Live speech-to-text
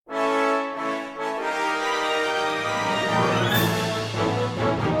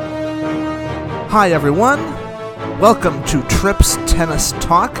Hi everyone, welcome to Trips Tennis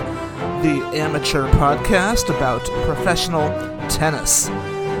Talk, the amateur podcast about professional tennis.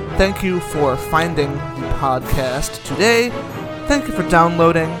 Thank you for finding the podcast today, thank you for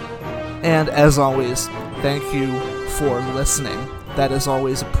downloading, and as always, thank you for listening. That is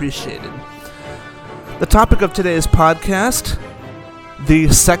always appreciated. The topic of today's podcast, the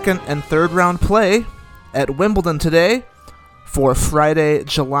second and third round play at Wimbledon today for Friday,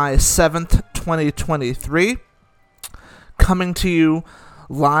 July 7th, 2023, coming to you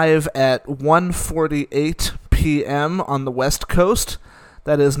live at 1:48 p.m. on the West Coast.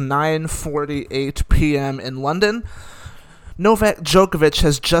 That is 9:48 p.m. in London. Novak Djokovic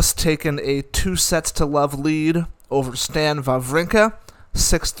has just taken a 2-sets-to-love lead over Stan Wawrinka,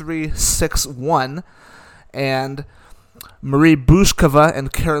 6-3, 6-1, and Marie Bouzkova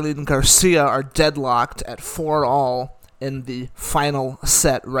and Caroline Garcia are deadlocked at 4-all in the final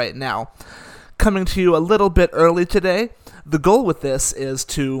set right now. Coming to you a little bit early today. The goal with this is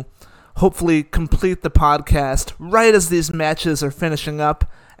to hopefully complete the podcast right as these matches are finishing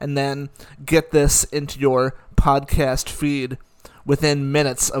up and then get this into your podcast feed within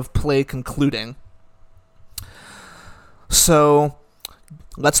minutes of play concluding. So,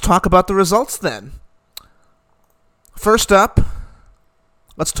 let's talk about the results then. First up,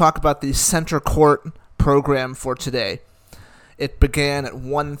 let's talk about the center court program for today. It began at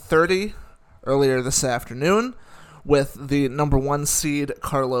 1:30 earlier this afternoon with the number one seed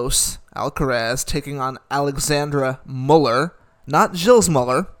Carlos Alcaraz taking on Alexandra Muller, not Gilles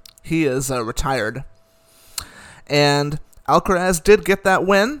Muller. He is retired. And Alcaraz did get that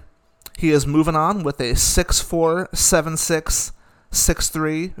win. He is moving on with a 6-4, 7-6,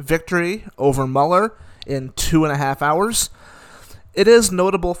 6-3 victory over Muller in 2.5 hours. It is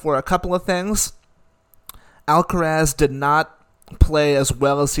notable for a couple of things. Alcaraz did not play as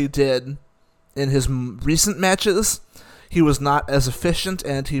well as he did in his recent matches. He was not as efficient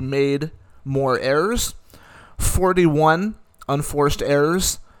and he made more errors. 41 unforced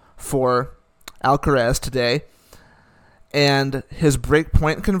errors for Alcaraz today. And his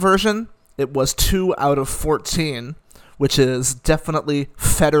breakpoint conversion, it was 2 out of 14, which is definitely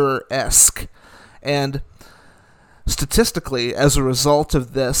Federer-esque. And statistically, as a result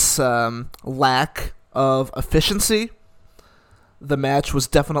of this lack of efficiency, the match was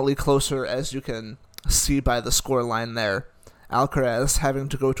definitely closer, as you can see by the scoreline there. Alcaraz having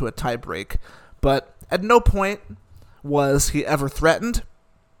to go to a tiebreak. But at no point was he ever threatened.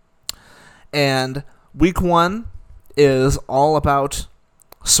 And week one is all about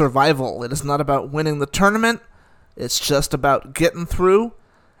survival. It is not about winning the tournament. It's just about getting through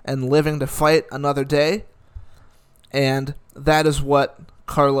and living to fight another day. And that is what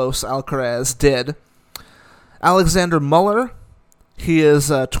Carlos Alcaraz did. Alexander Muller, he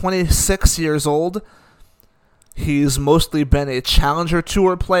is 26 years old. He's mostly been a Challenger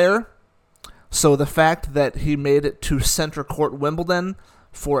Tour player. So the fact that he made it to Center Court Wimbledon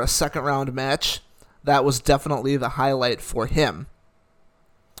for a second round match, that was definitely the highlight for him.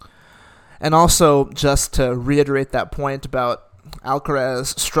 And also, just to reiterate that point about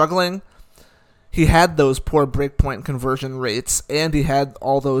Alcaraz struggling, he had those poor breakpoint conversion rates, and he had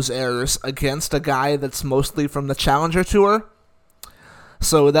all those errors against a guy that's mostly from the Challenger Tour.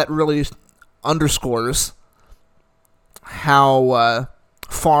 So that really underscores how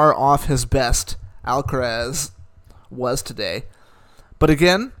far off his best Alcaraz was today. But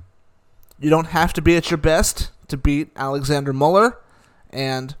again, you don't have to be at your best to beat Alexander Muller,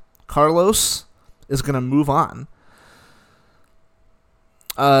 and Carlos is going to move on.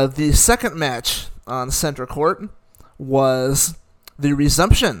 The second match on center court was the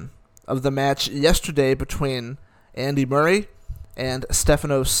resumption of the match yesterday between Andy Murray and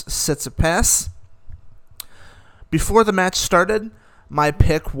Stefanos Tsitsipas. Before the match started, my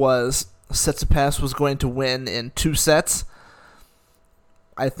pick was Tsitsipas was going to win in 2 sets.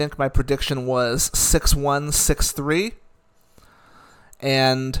 I think my prediction was 6-1, 6-3.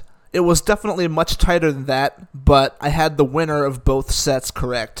 And it was definitely much tighter than that, but I had the winner of both sets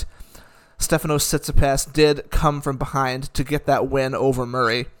correct. Stefanos Tsitsipas did come from behind to get that win over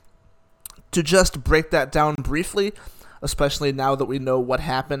Murray. To just break that down briefly, especially now that we know what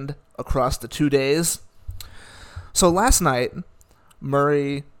happened across the 2 days. So last night,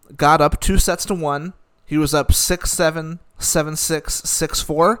 Murray got up 2-1. He was up 6-7, 7-6,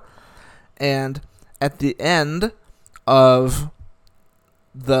 6-4. And at the end of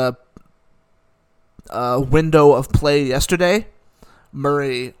the window of play yesterday,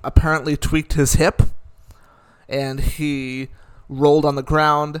 Murray apparently tweaked his hip, and he rolled on the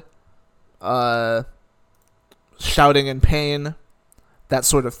ground, shouting in pain, that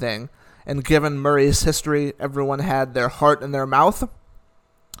sort of thing. And given Murray's history, everyone had their heart in their mouth.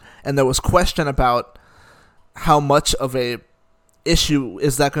 And there was question about how much of a issue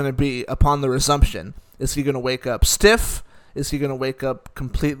is that going to be upon the resumption. Is he going to wake up stiff? Is he going to wake up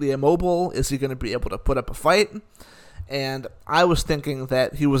completely immobile? Is he going to be able to put up a fight? And I was thinking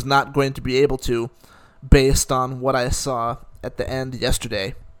that he was not going to be able to, based on what I saw at the end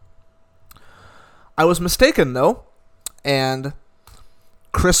yesterday. I was mistaken, though, and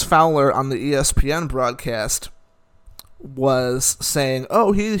Chris Fowler on the ESPN broadcast was saying,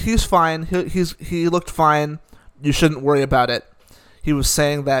 "Oh, he's fine. He looked fine. You shouldn't worry about it." He was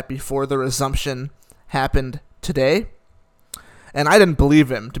saying that before the resumption happened today, and I didn't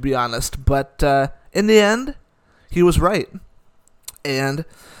believe him, to be honest. But in the end, he was right, and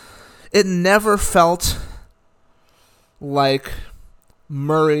it never felt like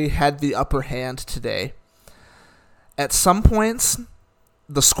Murray had the upper hand today. At some points,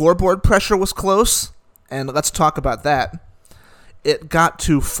 the scoreboard pressure was close, and let's talk about that. It got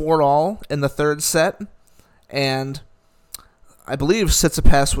to 4-all in the third set, and I believe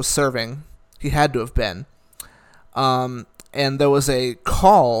Tsitsipas was serving. He had to have been. And there was a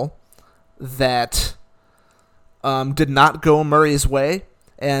call that did not go Murray's way,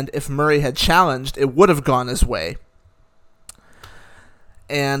 and if Murray had challenged, it would have gone his way.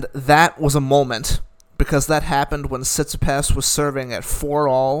 And that was a moment, because that happened when Tsitsipas was serving at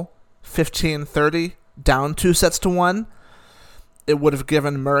 4-all, 15-30, down 2-1. It would have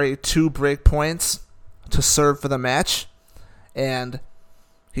given Murray 2 break points to serve for the match, and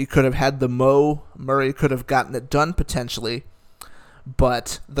he could have had the mo. Murray could have gotten it done potentially,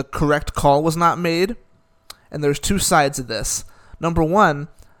 but the correct call was not made, and there's 2 sides of this. Number one,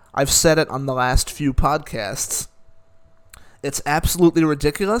 I've said it on the last few podcasts, it's absolutely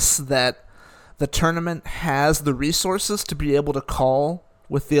ridiculous that the tournament has the resources to be able to call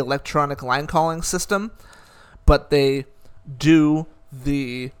with the electronic line calling system, but they do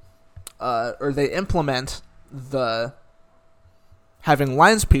they implement the having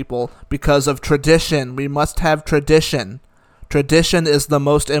lines people because of tradition. We must have tradition. Tradition is the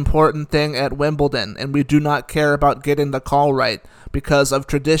most important thing at Wimbledon, and we do not care about getting the call right because of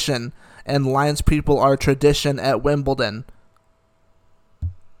tradition, and lines people are tradition at Wimbledon.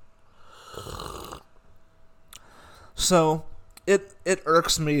 So it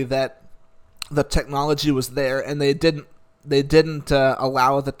irks me that the technology was there and they didn't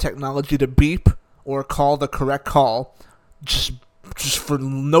allow the technology to beep or call the correct call just for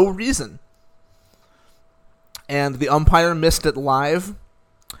no reason. And the umpire missed it live.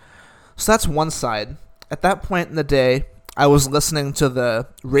 So that's one side. At that point in the day, I was listening to the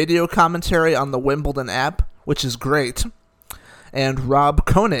radio commentary on the Wimbledon app, which is great. And Rob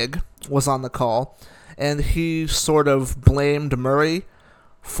Koenig was on the call, and he sort of blamed Murray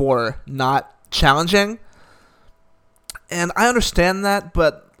for not challenging. And I understand that,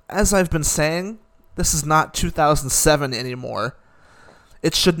 but as I've been saying, this is not 2007 anymore.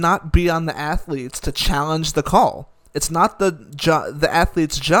 It should not be on the athletes to challenge the call. It's not the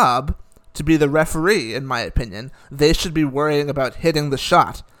athlete's job to be the referee, in my opinion. They should be worrying about hitting the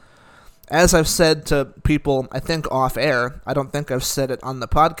shot. As I've said to people, I think off air, I don't think I've said it on the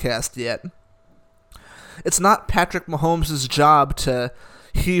podcast yet, it's not Patrick Mahomes' job to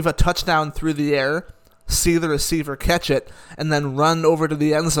heave a touchdown through the air, see the receiver catch it, and then run over to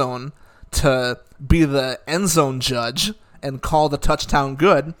the end zone to be the end zone judge and call the touchdown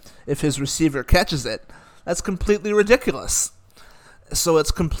good if his receiver catches it. That's completely ridiculous. So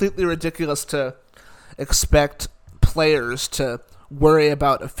it's completely ridiculous to expect players to worry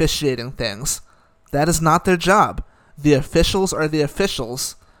about officiating things. That is not their job. The officials are the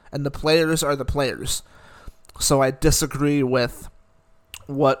officials, and the players are the players. So I disagree with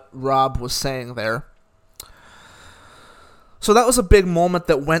what Rob was saying there. So that was a big moment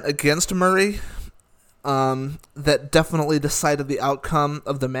that went against Murray, that definitely decided the outcome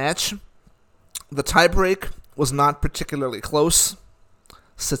of the match. The tiebreak was not particularly close.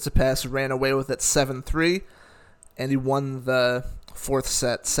 Tsitsipas ran away with it 7-3, and he won the fourth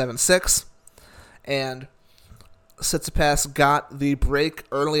set 7-6. And Tsitsipas got the break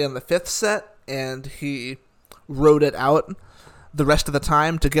early in the fifth set, and he rode it out the rest of the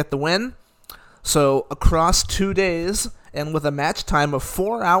time to get the win. So across 2 days, and with a match time of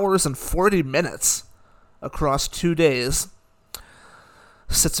 4 hours and 40 minutes across 2 days,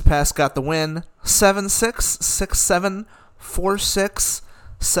 Tsitsipas got the win 7-6, 6-7, 4-6,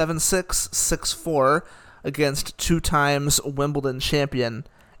 7-6, 6-4 against 2 times Wimbledon champion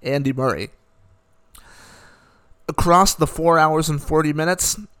Andy Murray. Across the 4 hours and 40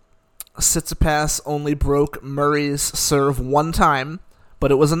 minutes, Tsitsipas only broke Murray's serve 1 time,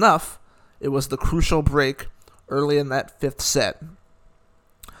 but it was enough It was the crucial break early in that fifth set.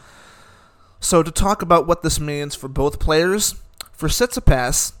 So to talk about what this means for both players, for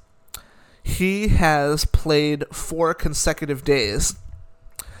Tsitsipas, he has played 4 consecutive days.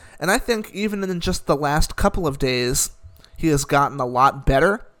 And I think even in just the last couple of days, he has gotten a lot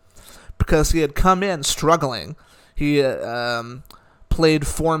better because he had come in struggling. He played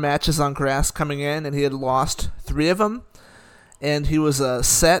 4 matches on grass coming in, and he had lost 3 of them. And he was a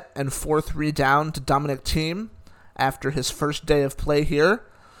set and 4-3 down to Dominic Thiem after his first day of play here.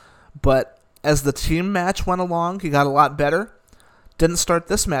 But as the team match went along, he got a lot better. Didn't start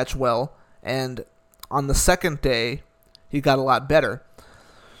this match well, and on the second day, he got a lot better.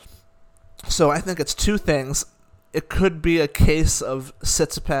 So I think it's 2 things. It could be a case of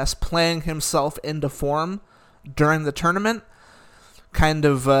Tsitsipas playing himself into form during the tournament, kind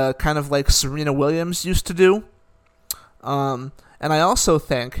of like Serena Williams used to do. And I also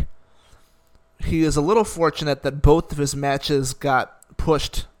think he is a little fortunate that both of his matches got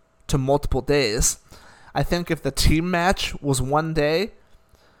pushed to multiple days. I think if the team match was 1 day,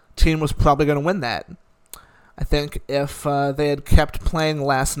 Thiem was probably going to win that. I think if they had kept playing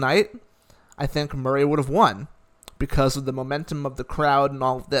last night, I think Murray would have won because of the momentum of the crowd and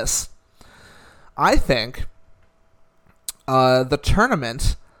all of this. I think the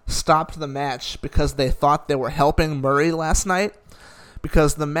tournament stopped the match because they thought they were helping Murray last night,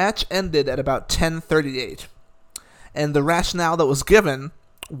 because the match ended at about 10:38. And the rationale that was given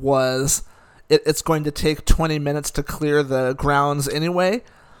was it's going to take 20 minutes to clear the grounds anyway,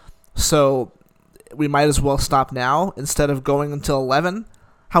 so we might as well stop now instead of going until 11.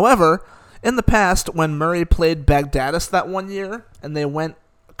 However, in the past, when Murray played Baghdadis that one year, and they went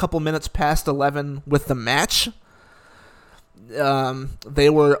a couple minutes past 11 with the match, they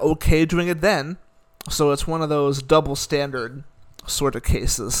were okay doing it then. So it's one of those double standard sort of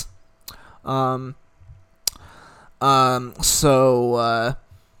cases. So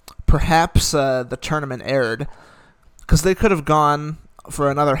perhaps the tournament aired, because they could have gone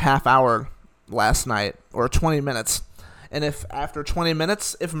for another half hour last night, or 20 minutes. And if after 20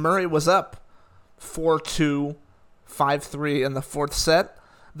 minutes, if Murray was up 4-2, 5-3 in the fourth set,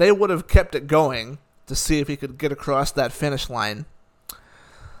 they would have kept it going to see if he could get across that finish line.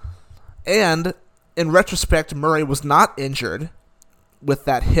 And in retrospect, Murray was not injured with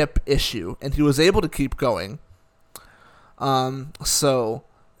that hip issue, and he was able to keep going. So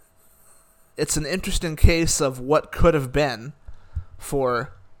it's an interesting case of what could have been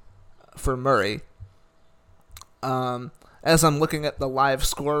for Murray. As I'm looking at the live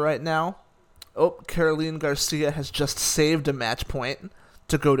score right now, Caroline Garcia has just saved a match point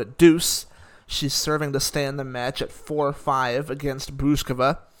to go to deuce. She's serving to stay in the match at 4-5 against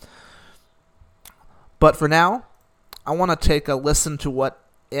Bouzkova. But for now, I want to take a listen to what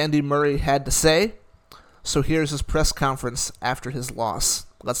Andy Murray had to say. So here's his press conference after his loss.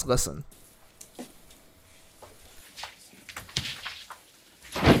 Let's listen.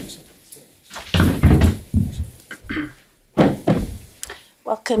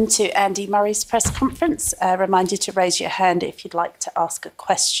 Welcome to Andy Murray's press conference. Remind you to raise your hand if you'd like to ask a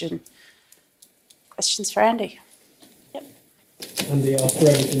question. Questions for Andy? Yep. Andy, after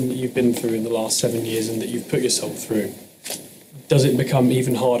everything that you've been through in the last 7 years and that you've put yourself through, does it become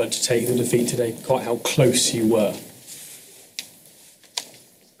even harder to take the defeat today, quite how close you were?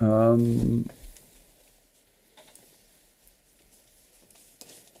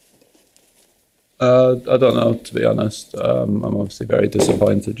 I don't know, to be honest. I'm obviously very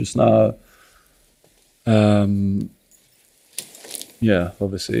disappointed just now. Yeah,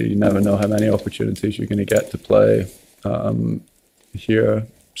 obviously you never know how many opportunities you're going to get to play here.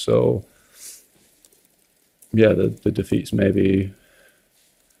 So, yeah, the defeats maybe,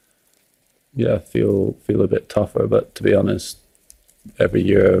 feel a bit tougher. But to be honest, every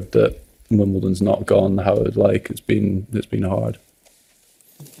year that Wimbledon's not gone how I'd like, it's been hard.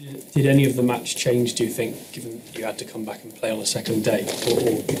 Did any of the match change, do you think, given you had to come back and play on a second day? Or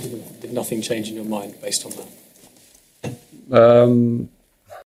did nothing change in your mind based on that? I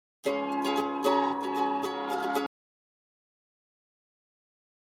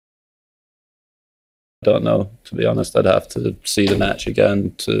don't know, to be honest. I'd have to see the match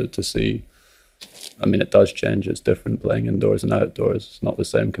again to see. I mean, it does change. It's different playing indoors and outdoors. It's not the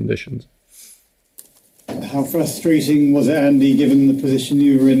same conditions. How frustrating was it, Andy, given the position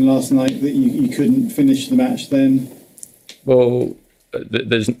you were in last night, that you couldn't finish the match then? Well,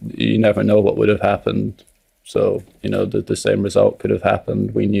 you never know what would have happened. So, the same result could have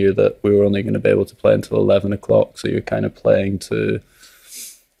happened. We knew that we were only going to be able to play until 11 o'clock. So you're kind of playing to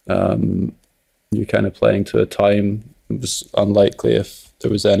a time was unlikely if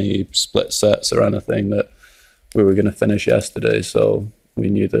there was any split sets or anything that we were going to finish yesterday. So we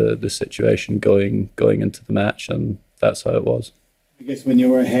knew the situation going into the match, and that's how it was. I guess when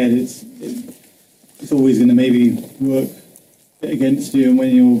you're ahead, it's always going to maybe work against you, and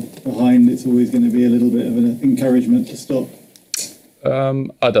when you're behind, it's always going to be a little bit of an encouragement to stop.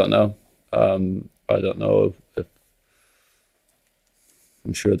 I don't know. I don't know if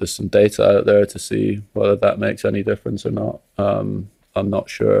I'm sure there's some data out there to see whether that makes any difference or not. I'm not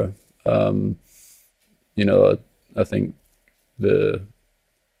sure. I think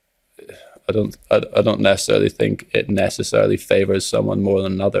I don't necessarily think it necessarily favors someone more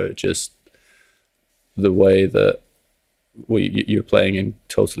than another. Just the way that you're playing in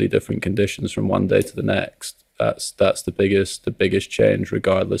totally different conditions from one day to the next. That's the biggest change,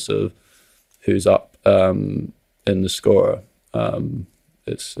 regardless of who's up in the score.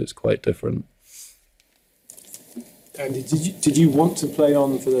 It's quite different. And did you want to play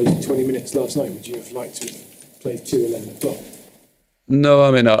on for those 20 minutes last night? Would you have liked to play to 11 o'clock? No,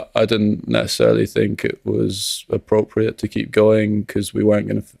 I mean, I didn't necessarily think it was appropriate to keep going, because we weren't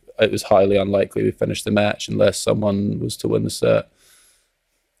going to. It was highly unlikely to finish the match unless someone was to win the set.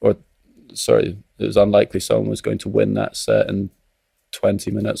 It was unlikely someone was going to win that set in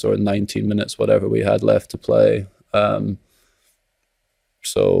 20 minutes or 19 minutes, whatever we had left to play.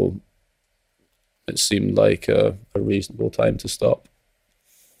 So it seemed like a reasonable time to stop.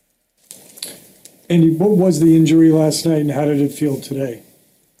 Andy, what was the injury last night, and how did it feel today?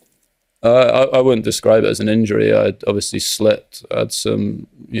 I wouldn't describe it as an injury. I'd obviously slipped. I had some,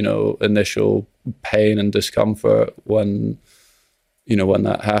 initial pain and discomfort when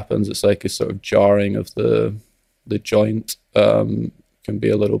that happens. It's like a sort of jarring of the joint. Can be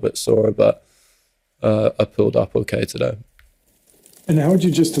a little bit sore, but I pulled up okay today. And how would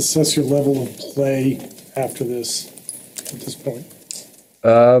you just assess your level of play after this, at this point?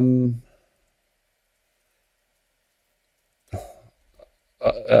 I'm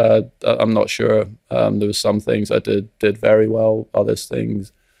not sure. There was some things I did very well, others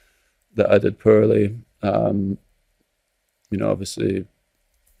things that I did poorly. Obviously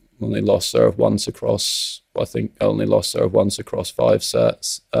only lost serve once across 5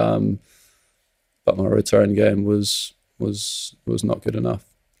 sets. But my return game was not good enough.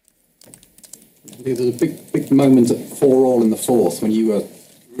 There was a big moment at 4-4 in the fourth when you were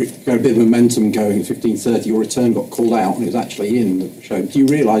got a bit of momentum going, 15:30, your return got called out and it was actually in the show. Do you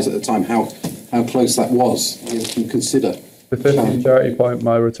realise at the time how close that was? You consider the 15:30 point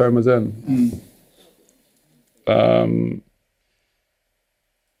my return was in. I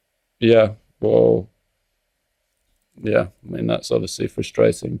mean, that's obviously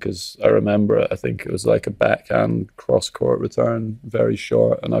frustrating because I remember it. I think it was like a backhand cross-court return, very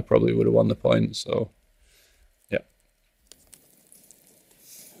short, and I probably would have won the point, so yeah.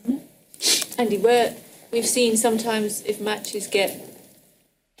 Andy, we've seen sometimes if matches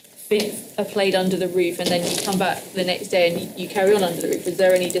are played under the roof and then you come back the next day and you carry on under the roof, is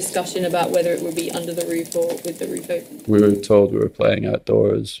there any discussion about whether it would be under the roof or with the roof open? We were told we were playing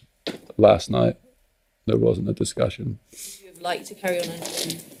outdoors last night. There wasn't a discussion. Would you have liked to carry on under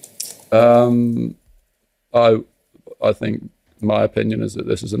the roof? I think my opinion is that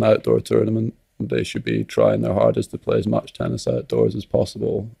this is an outdoor tournament. They should be trying their hardest to play as much tennis outdoors as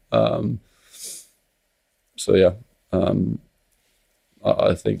possible. I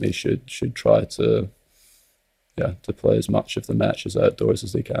think they should try to play as much of the matches outdoors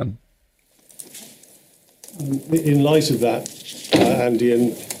as they can. In light of that, Andy,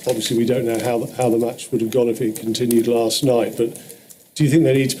 and obviously we don't know how the match would have gone if it continued last night, but do you think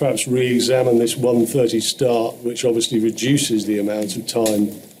they need to perhaps re-examine this 1:30 start, which obviously reduces the amount of time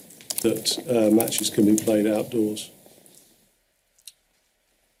that matches can be played outdoors?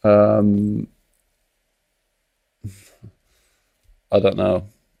 I don't know.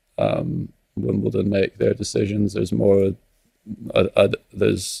 Wimbledon make their decisions. There's more.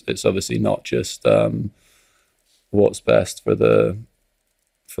 It's obviously not just what's best for the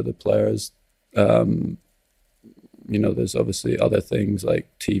players. There's obviously other things like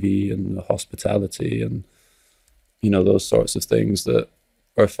TV and hospitality and those sorts of things that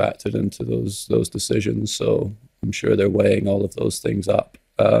are factored into those decisions. So I'm sure they're weighing all of those things up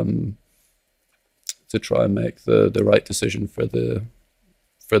to try and make the right decision for the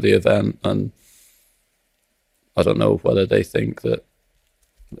event. And I don't know whether they think that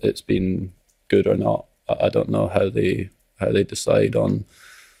it's been good or not. I don't know how they decide on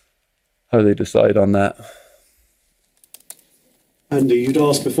that. Andy, you'd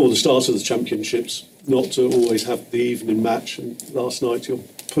asked before the start of the championships not to always have the evening match, and last night you're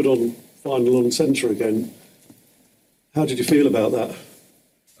put on final on centre again. How did you feel about that?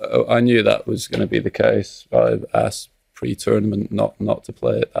 I knew that was going to be the case. I asked pre-tournament not to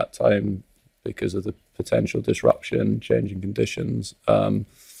play at that time because of the potential disruption, changing conditions. But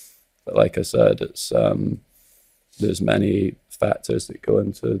like I said, it's there's many factors that go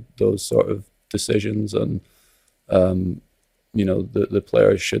into those sort of decisions, and the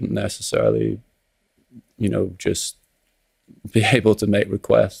players shouldn't necessarily, just be able to make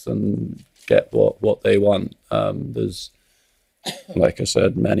requests and get what they want. There's, like I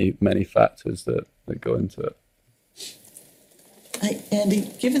said, many factors that go into it. Andy,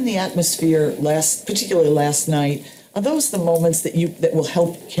 given the atmosphere particularly last night, are those the moments that will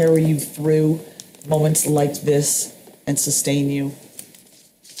help carry you through moments like this and sustain you?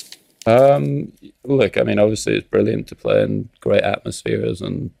 Look, I mean, obviously it's brilliant to play in great atmospheres,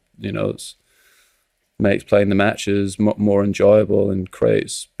 and it makes playing the matches more enjoyable and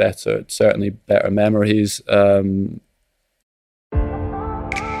creates certainly better memories.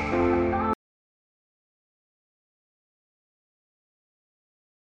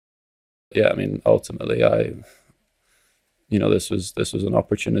 Yeah, I mean, ultimately, this was an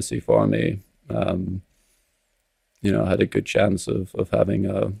opportunity for me. I had a good chance of having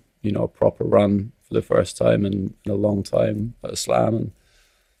a proper run for the first time in a long time at a slam, and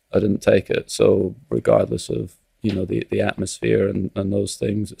I didn't take it. So regardless of the atmosphere and those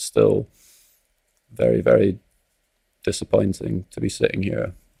things, it's still very, very disappointing to be sitting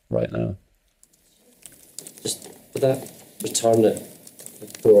here right now. Just for that return at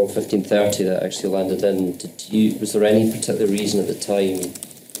 15:30 that actually landed in, was there any particular reason at the time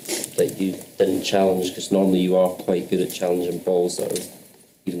that you didn't challenge? Because normally you are quite good at challenging balls that are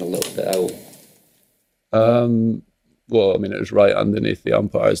even a little bit out. Well, I mean, it was right underneath the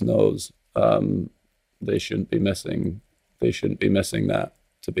umpire's nose. They shouldn't be missing that,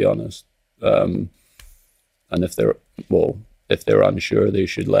 to be honest. And if they're unsure, they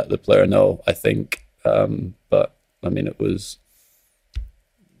should let the player know, I think. But I mean,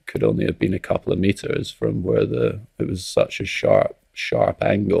 could only have been a couple of meters from where it was such a sharp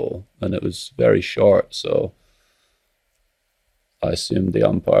angle, and it was very short. So I assumed the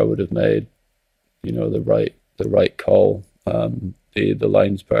umpire would have made, the right call. The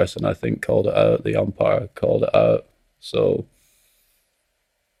lines person, I think, called it out. The umpire called it out. So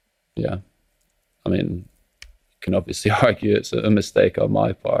yeah, I mean, you can obviously argue it's a mistake on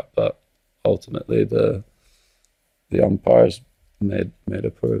my part, but ultimately the umpires made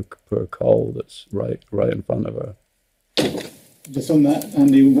a poor call that's right in front of her. Just on that,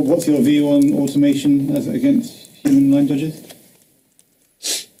 Andy, what's your view on automation as against human line judges?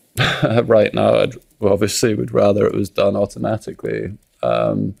 Right now, I obviously would rather it was done automatically.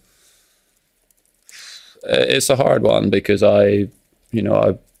 It's a hard one because I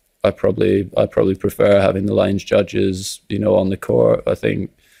probably prefer having the lines judges, on the court. I think,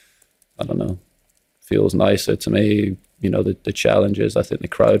 I don't know, feels nicer to me. The challenges, I think the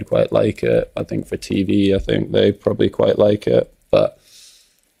crowd quite like it. I think for TV, I think they probably quite like it. But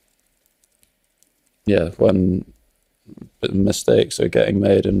yeah, when mistakes are getting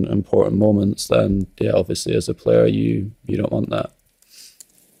made in important moments, then yeah, obviously as a player, you don't want that.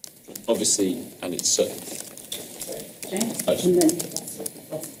 Obviously, and it's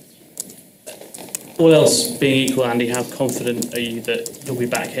all else being equal, Andy, how confident are you that you'll be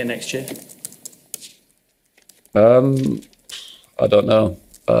back here next year? I don't know.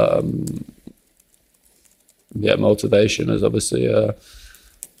 Motivation is obviously a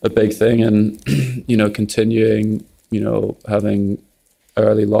big thing, and continuing, having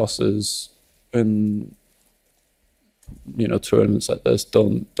early losses in tournaments like this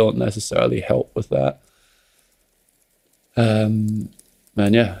don't necessarily help with that. And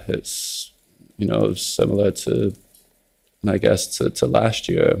yeah, it's similar to, I guess, to last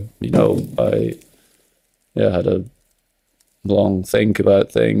year. I had a long think about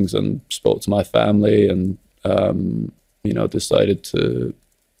things and spoke to my family, and decided to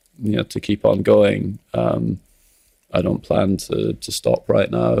keep on going. I don't plan to stop right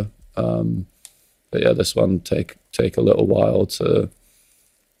now. But yeah, this one take a little while to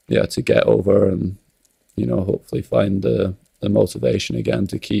get over, and hopefully find the motivation again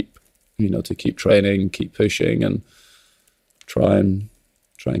to keep training, keep pushing, and try and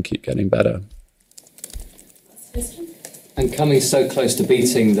keep getting better. And coming so close to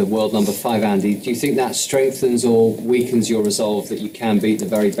beating the world number 5, Andy, do you think that strengthens or weakens your resolve that you can beat the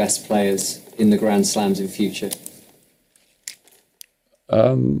very best players in the Grand Slams in future?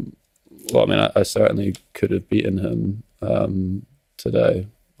 Well, I mean, I certainly could have beaten him today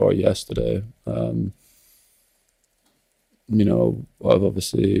or yesterday. I've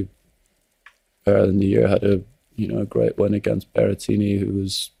obviously earlier in the year had a a great win against Berrettini, who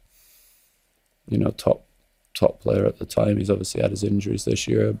was, top player at the time. He's obviously had his injuries this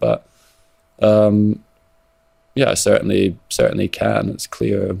year, but certainly can. It's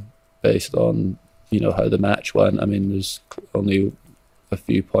clear based on how the match went. I mean, there's only a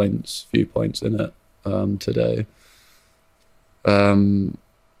few points in it today, but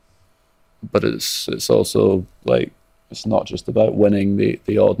it's also like, it's not just about winning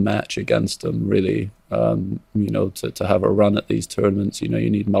the odd match against them, really. To have a run at these tournaments, you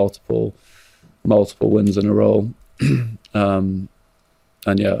need multiple wins in a row. And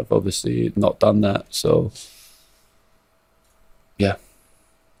yeah, I've obviously not done that. So yeah.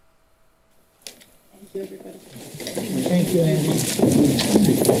 Thank you, everybody. Thank you, Andy.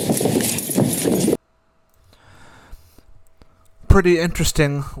 Pretty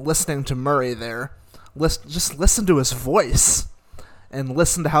interesting listening to Murray there. Just listen to his voice and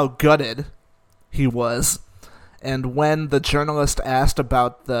listen to how gutted he was. And when the journalist asked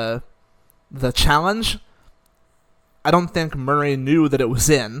about the challenge, I don't think Murray knew that it was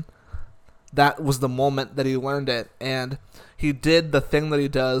in. That was the moment that he learned it, and he did the thing that he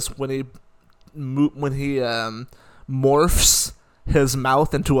does when he morphs his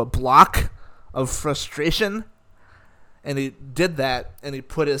mouth into a block of frustration, and he did that, and he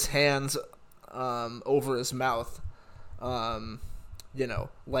put his hands over his mouth, like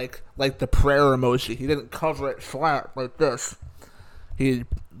the prayer emoji. He didn't cover it flat like this. He,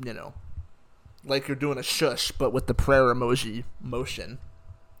 like you're doing a shush, but with the prayer emoji motion.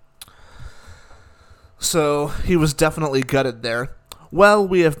 So he was definitely gutted there. Well,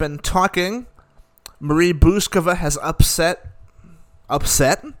 we have been talking. Marie Bouzkova has upset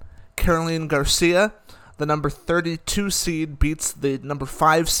Caroline Garcia. The number 32 seed beats the number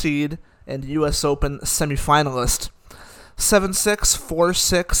 5 seed and U.S. Open semifinalist 7-6,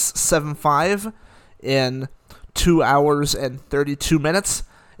 4-6, 7-5 in 2 hours and 32 minutes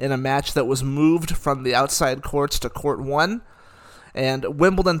in a match that was moved from the outside courts to court 1. And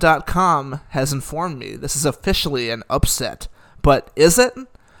Wimbledon.com has informed me this is officially an upset. But is it?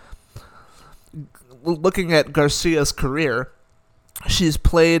 Looking at Garcia's career, she's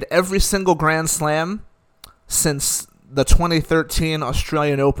played every single Grand Slam since the 2013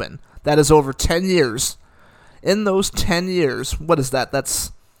 Australian Open. That is over 10 years. In those 10 years, what is that?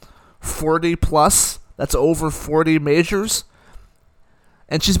 That's 40 plus. That's over 40 majors.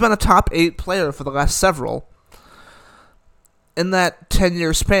 And she's been a top 8 player for the last several. In that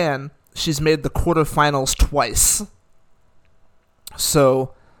 10-year span, she's made the quarterfinals twice.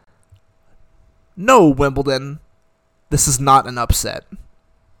 So, no, Wimbledon, this is not an upset.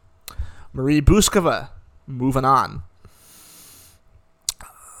 Marie Bouzkova, moving on.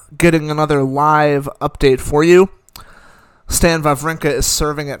 Getting another live update for you. Stan Wawrinka is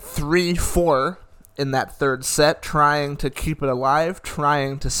serving at 3-4 in that third set, trying to keep it alive,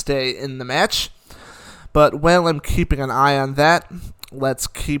 trying to stay in the match. But while I'm keeping an eye on that, let's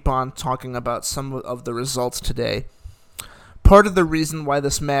keep on talking about some of the results today. Part of the reason why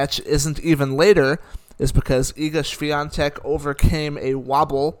this match isn't even later is because Iga Swiatek overcame a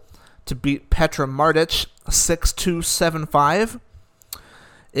wobble to beat Petra Martic 6-2, 7-5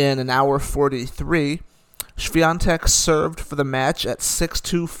 in an hour 43. Swiatek served for the match at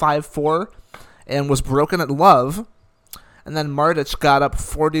 6-2, 5-4 and was broken at love. And then Martic got up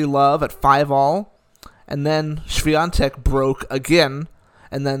 40 love at 5-all. And then Swiatek broke again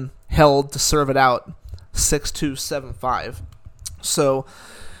and then held to serve it out 6-2, 7-5. So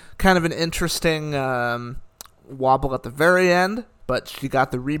kind of an interesting wobble at the very end, but she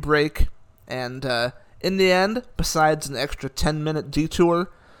got the rebreak. And in the end, besides an extra 10-minute detour,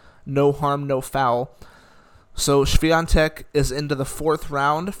 no harm, no foul. So Swiatek is into the 4th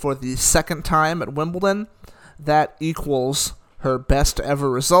round for the second time at Wimbledon. That equals her best ever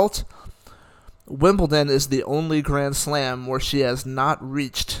result. Wimbledon is the only Grand Slam where she has not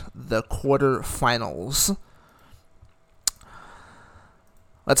reached the quarterfinals.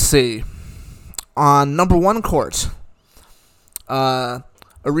 Let's see. On number 1 court, Aryna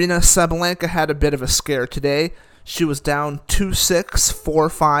Sabalenka had a bit of a scare today. She was down 2-6,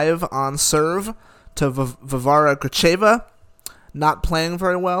 4-5 on serve to Varvara Gracheva. Not playing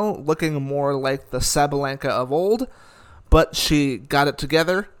very well, looking more like the Sabalenka of old, but she got it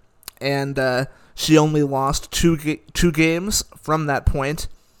together, and she only lost two games from that point.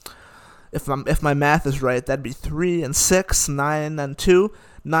 If my math is right, that'd be 3-6, 9-2,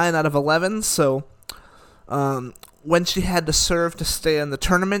 9 out of 11. So when she had to serve to stay in the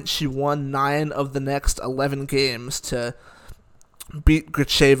tournament, she won 9 of the next 11 games to beat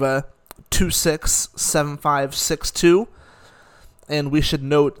Gracheva 2-6, 7-5, 6-2. And we should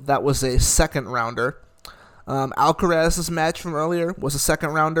note that was a second rounder. Alcaraz's match from earlier was a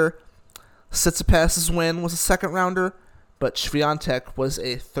second rounder. Tsitsipas's win was a second rounder, but Swiatek was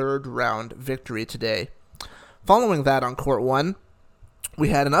a third round victory today. Following that on court 1, we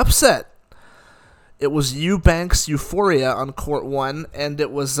had an upset. It was Eubanks Euphoria on court 1, and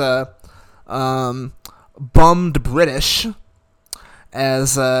it was bummed British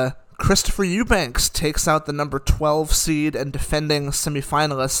as Christopher Eubanks takes out the number 12 seed and defending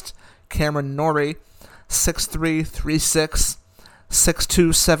semifinalist Cameron Norrie 6-3, 3-6, 6-2,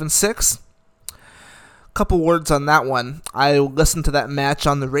 7-6. Couple words on that one. I listened to that match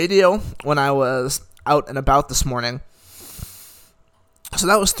on the radio when I was out and about this morning. So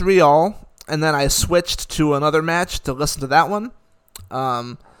that was 3-all, and then I switched to another match to listen to that one.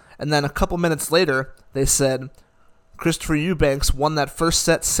 And then a couple minutes later, they said Christopher Eubanks won that first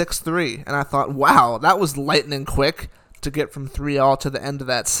set 6-3, and I thought, wow, that was lightning quick to get from 3-all to the end of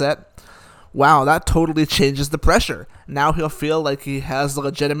that set. Wow, that totally changes the pressure. Now he'll feel like he has a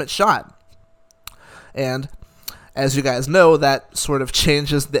legitimate shot. And as you guys know, that sort of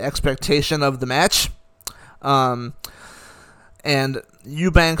changes the expectation of the match. And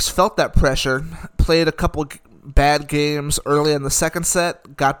Eubanks felt that pressure, played a couple bad games early in the second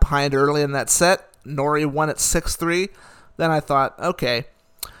set, got behind early in that set. Norrie won at 6-3. Then I thought, okay,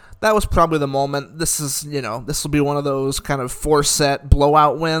 that was probably the moment. This will be one of those kind of 4-set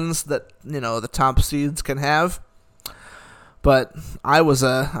blowout wins that, the top seeds can have. But I was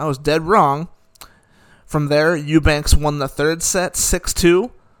dead wrong. From there, Eubanks won the third set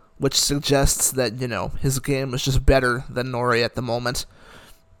 6-2, which suggests that, his game was just better than Norrie at the moment.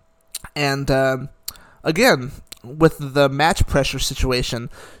 And again, with the match pressure situation,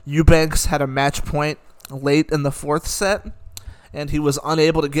 Eubanks had a match point late in the fourth set, and he was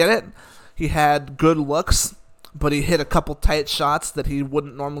unable to get it. He had good looks, but he hit a couple tight shots that he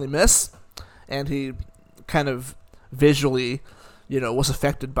wouldn't normally miss, and he kind of visually, was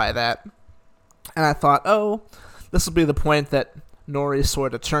affected by that. And I thought, this will be the point that Norrie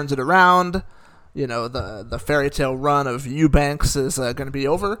sort of turns it around. The fairy tale run of Eubanks is going to be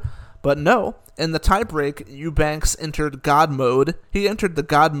over. But no, in the tiebreak, Eubanks entered God mode. He entered the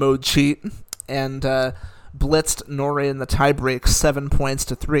God mode cheat and blitzed Norrie in the tiebreak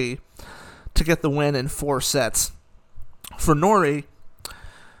 7-3 to get the win in 4 sets. For Norrie,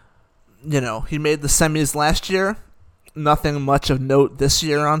 he made the semis last year. Nothing much of note this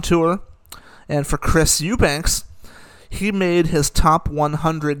year on tour. And for Chris Eubanks, he made his top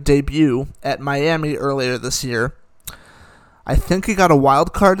 100 debut at Miami earlier this year. I think he got a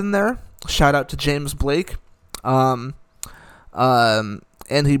wild card in there. Shout out to James Blake. And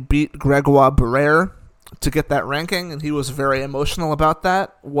he beat Gregoire Barrère to get that ranking, and he was very emotional about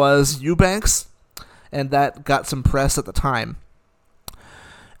that, was Eubanks, and that got some press at the time.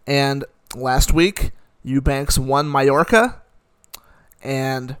 And last week, Eubanks won Mallorca,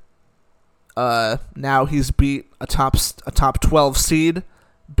 and now he's beat a top 12 seed,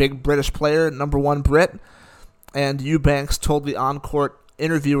 big British player, number 1 Brit, and Eubanks told the on-court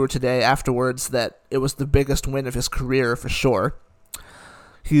interviewer today afterwards that it was the biggest win of his career for sure.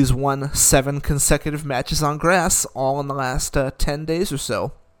 He's won 7 consecutive matches on grass, all in the last 10 days or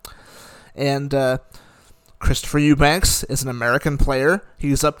so. And Christopher Eubanks is an American player.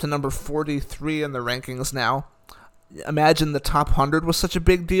 He's up to number 43 in the rankings now. Imagine the top 100 was such a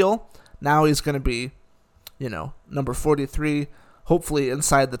big deal. Now he's going to be, number 43, hopefully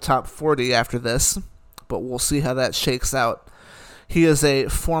inside the top 40 after this, but we'll see how that shakes out. He is a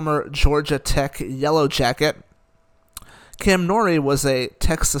former Georgia Tech Yellow Jacket. Cam Norrie was a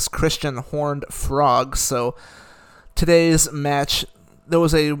Texas Christian Horned Frog, so today's match, there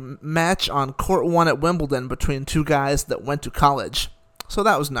was a match on court 1 at Wimbledon between 2 guys that went to college, so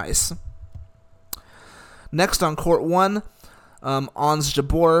that was nice. Next on court 1, Ons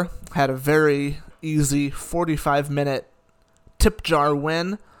Jabeur had a very easy 45-minute tip jar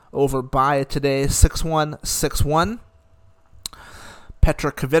win over Bai today, 6-1, 6-1.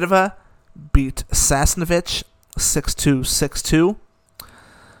 Petra Kvitova beat Sasnovich 6-2, 6-2.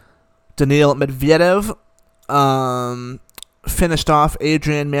 Daniil Medvedev finished off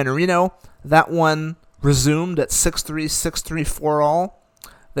Adrian Manarino. That one resumed at 6-3, 6-3, 4-all.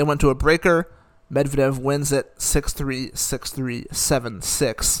 They went to a breaker. Medvedev wins it 6-3, 6-3,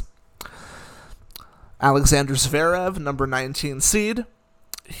 7-6. Alexander Zverev, number 19 seed.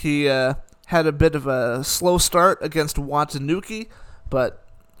 He had a bit of a slow start against Watanuki, but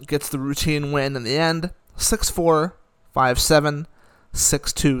gets the routine win in the end. 6-4, 5-7,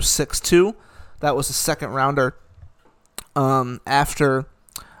 6-2, 6-2. That was a second rounder. After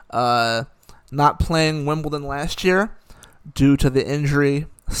not playing Wimbledon last year due to the injury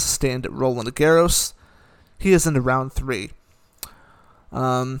sustained at Roland Garros, He is into round 3.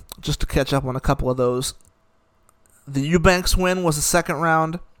 Just to catch up on a couple of those. The Eubanks win was a second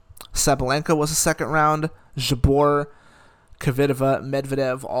round. Sabalenka was a second round. Jabeur, Kvitova,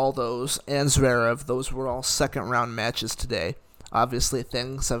 Medvedev, all those, and Zverev, those were all second round matches today. Obviously,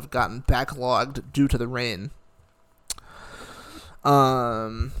 things have gotten backlogged due to the rain.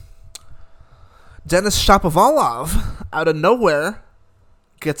 Denis Shapovalov, out of nowhere,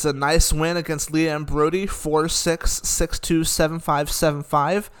 gets a nice win against Liam Brody, 4-6, 6-2, 7-5,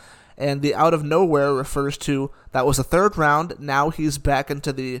 7-5. And the out of nowhere refers to that was the third round. Now he's back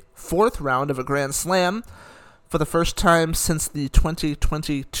into the fourth round of a Grand Slam for the first time since the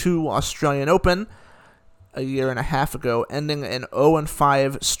 2022 Australian Open a year and a half ago, ending an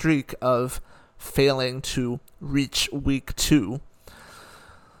 0-5 streak of failing to reach week 2.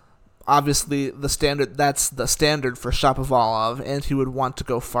 Obviously, that's the standard for Shapovalov, and he would want to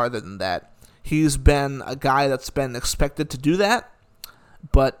go farther than that. He's been a guy that's been expected to do that,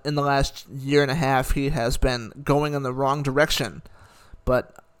 but in the last year and a half, he has been going in the wrong direction.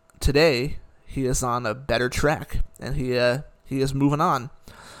 But today, he is on a better track, and he is moving on.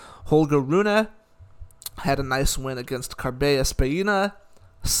 Holger Rune had a nice win against Carballes Baena,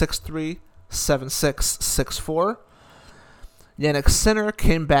 6-3, 7-6, 6-4. Jannik Sinner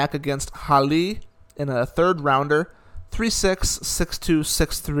came back against Hali in a third rounder, 3-6, 6-2,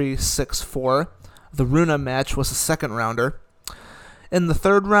 6-3, 6-4. The Rune match was a second rounder. In the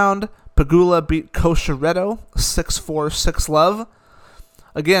third round, Pegula beat Kosciuszko 6-4, 6-love.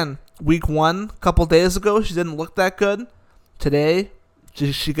 Again, week 1, a couple days ago, she didn't look that good. Today,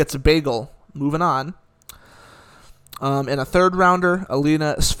 she gets a bagel. Moving on. In a third rounder,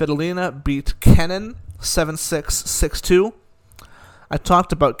 Alina Svitolina beat Kenin 7-6, 6-2. I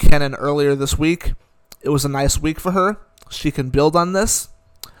talked about Kenin earlier this week. It was a nice week for her. She can build on this.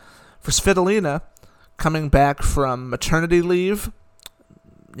 For Svitolina, coming back from maternity leave,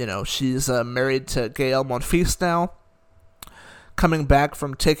 she's married to Gael Monfils now. Coming back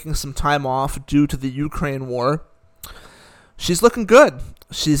from taking some time off due to the Ukraine war. She's looking good.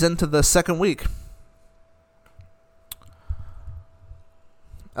 She's into the second week.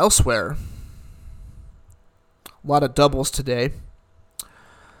 Elsewhere, a lot of doubles today.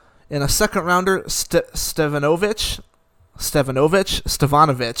 In a second rounder, Stevanovic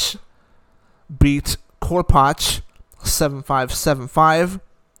beat Korpach 7-5, 7-5.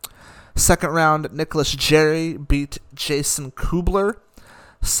 Second round, Nicholas Jarry beat Jason Kubler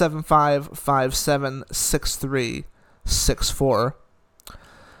 7-5, 5-7, 6-3, 6-4.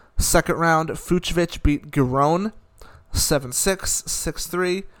 Second round, Fucsovics beat Giron 7-6,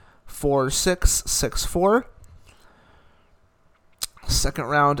 6-3, 4-6, 6-4. Second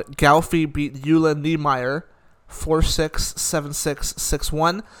round, Gaufi beat Jule Niemeyer 4-6, 7-6,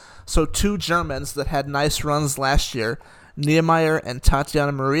 6-1. So two Germans that had nice runs last year, Niemeyer and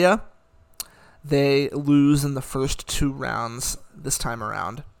Tatiana Maria, they lose in the first 2 rounds this time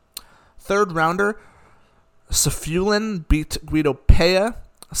around. Third rounder, Safulin beat Guido Pea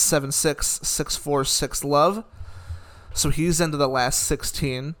 7-6, 6-4, 6-love. So he's into the last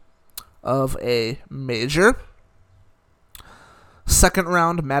 16 of a major. Second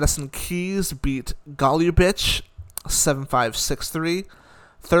round, Madison Keys beat Golubic 7-5, 6-3.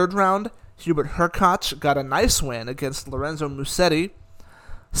 Third round, Hubert Hurkacz got a nice win against Lorenzo Musetti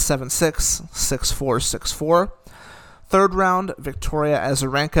 7-6, 6-4, 6-4. Third round, Victoria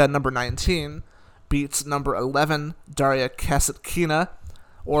Azarenka, number 19, beats number 11, Daria Kasatkina,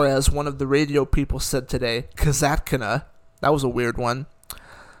 or as one of the radio people said today, Kazatkina. That was a weird one.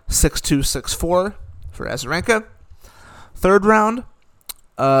 6-2, 6-4 for Azarenka. Third round,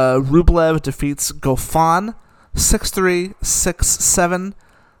 Rublev defeats Goffin 6-3, 6-7,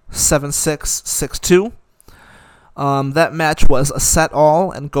 7-6, 6-2. That match was a set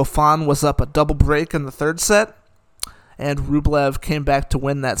all, and Goffin was up a double break in the third set, and Rublev came back to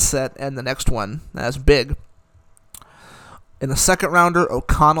win that set and the next one. That's big. In the second rounder,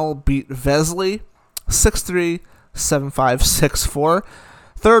 O'Connell beat Vesely 6-3, 7-5, 6-4.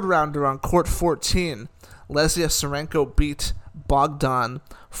 Third rounder on court 14, Lesia Sarenko beat Bogdan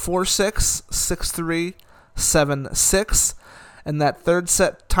 4-6, 6-3, 7-6. And that third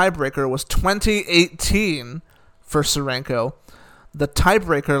set tiebreaker was 20-18 for Sarenko. The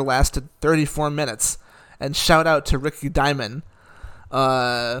tiebreaker lasted 34 minutes. And shout out to Ricky Diamond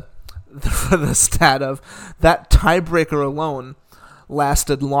for the stat of that tiebreaker alone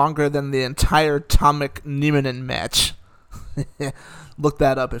lasted longer than the entire Tomic Nieminen match. Look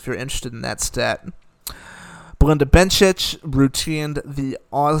that up if you're interested in that stat. Belinda Bencic routined the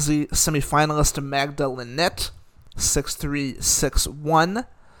Aussie semifinalist Magda Linette 6-3, 6-1.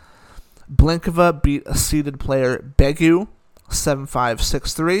 Blinkova beat a seeded player, Begu, 7-5,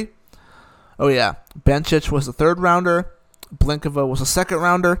 6-3. Oh yeah, Bencic was the third rounder. Blinkova was a second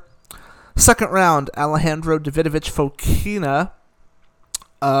rounder. Second round, Alejandro Davidovich Fokina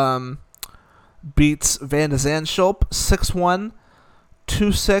beats Van de Zandschulp 6-1,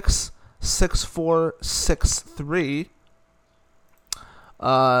 2-6, 6-4, 6-3.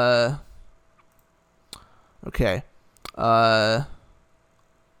 Okay.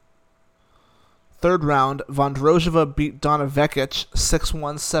 Third round, Vondrousova beat Donna Vekic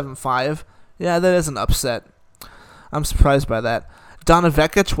 6-1, 7-5. Yeah, that is an upset. I'm surprised by that. Donna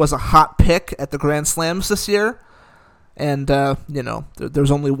Vekic was a hot pick at the Grand Slams this year. And,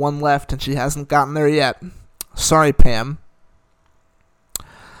 there's only one left, and she hasn't gotten there yet. Sorry, Pam.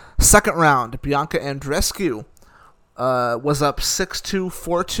 Second round, Bianca Andreescu was up 6-2,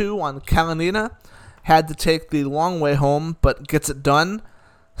 4-2 on Kalinina. Had to take the long way home, but gets it done.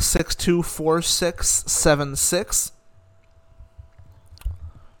 6-2, 4-6, 7-6.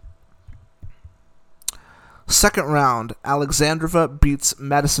 Second round, Alexandrova beats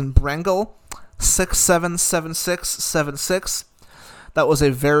Madison Brangle 6-7, 7-6, 7-6. That was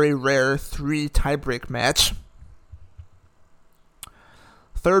a very rare 3 tiebreak match.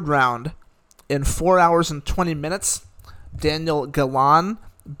 Third round, in 4 hours and 20 minutes, Daniel Galan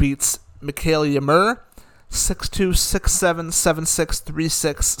beats Mikhail Yamur 6-2, 6-7, 7-6,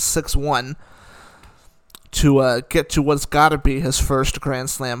 3-6, 6-1 to get to what's got to be his first Grand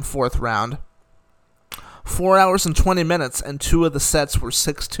Slam fourth round. 4 hours and 20 minutes, and 2 of the sets were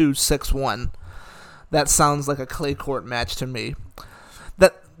 6-2, 6-1. That sounds like a clay court match to me.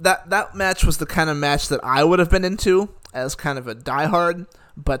 That match was the kind of match that I would have been into as kind of a diehard,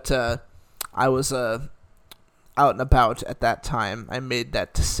 but I was out and about at that time. I made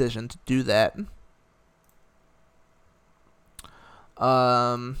that decision to do that.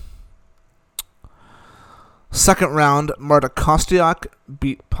 Second round, Marta Kostyuk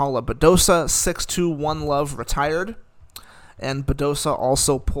beat Paula Badosa 6-2, 1-love, retired. And Badosa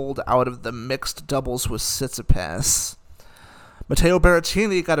also pulled out of the mixed doubles with Tsitsipas. Matteo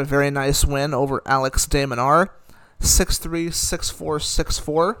Berrettini got a very nice win over Alex de Minaur. 6-3, 6-4,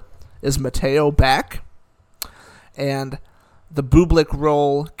 6-4. Is Matteo back? And the Bublik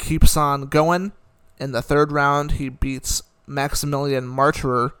roll keeps on going. In the third round, he beats Maximilian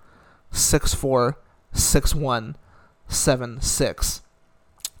Martyrer 6-4, 6-1, 7-6.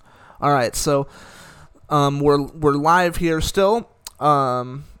 All right, so we're live here still.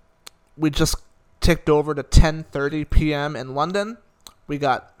 We just ticked over to 10:30 p.m. in London. We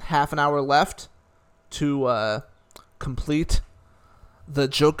got half an hour left to complete the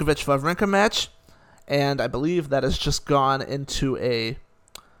Djokovic-Wawrinka match, and I believe that has just gone into a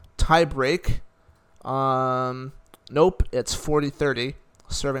tie break. Nope, it's 40-30.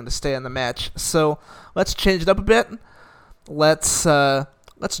 Serving to stay in the match. So let's change it up a bit. Let's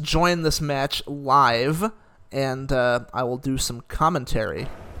join this match live, and I will do some commentary.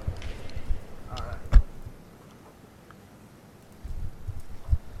 All right.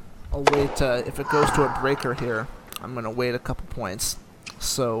 I'll wait. If it goes to a breaker here, I'm going to wait a couple points.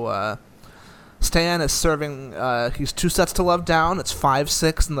 So Stan is serving. He's 2 sets to love down. It's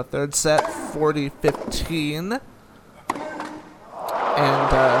 5-6 in the third set, 40-15.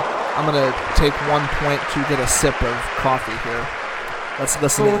 And I'm going to take 1 point to get a sip of coffee here. Let's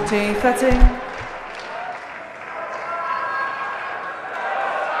listen in. 40-13.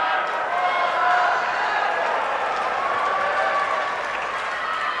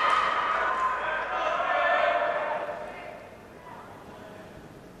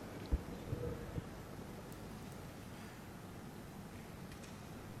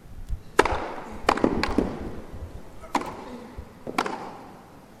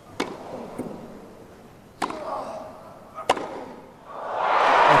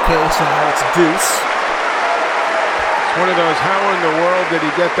 So now it's deuce. It's one of those, how in the world did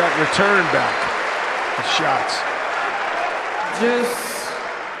he get that return back? The shots. Deuce.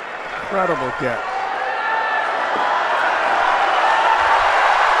 Incredible get.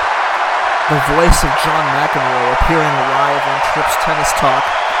 The voice of John McEnroe appearing live on Trips Tennis Talk.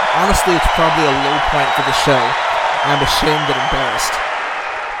 Honestly, it's probably a low point for the show. I'm ashamed and embarrassed.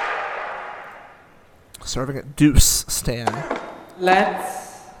 Serving at deuce, Stan. Let's.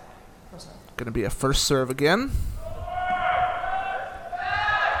 Going to be a first serve again.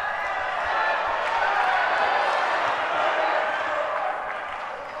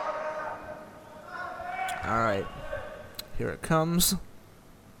 All right. Here it comes.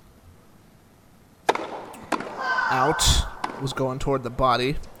 Out. Was going toward the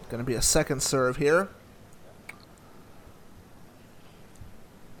body. Going to be a second serve here.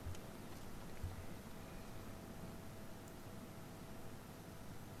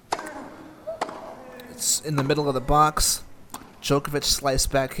 in the middle of the box. Djokovic slice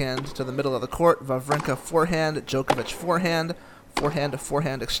backhand to the middle of the court. Wawrinka forehand. Djokovic forehand. Forehand to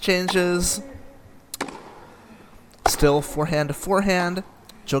forehand exchanges. Still forehand to forehand.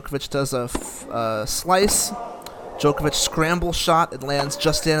 Djokovic does a slice. Djokovic scramble shot. It lands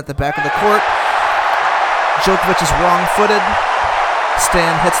just in at the back of the court. Djokovic is wrong-footed.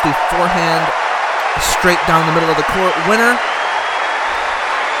 Stan hits the forehand straight down the middle of the court. Winner.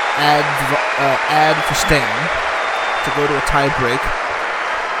 Add for Stan to go to a tie break.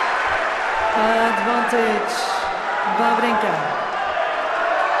 Advantage, Wawrinka.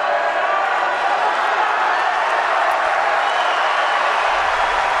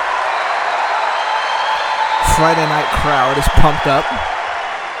 Friday night crowd is pumped up.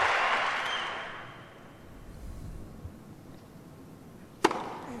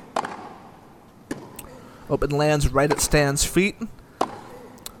 Open lands right at Stan's feet.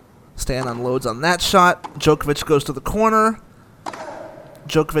 Stan unloads on that shot. Djokovic goes to the corner.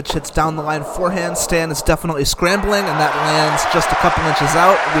 Djokovic hits down the line forehand. Stan is definitely scrambling, and that lands just a couple inches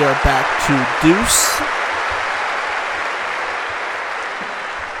out. We are back to deuce.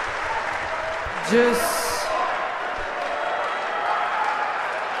 Deuce.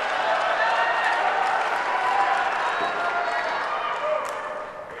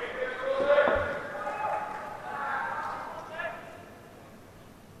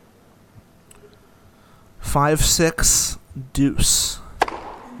 Five, 6, deuce.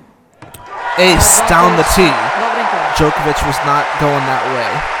 Ace down the tee. Djokovic was not going that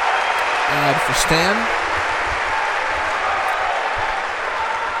way. Add for Stan.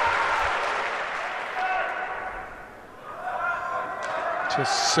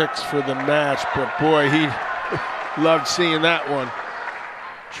 Just 6 for the match, but boy, he loved seeing that one.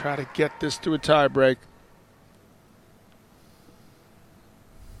 Try to get this to a tiebreak.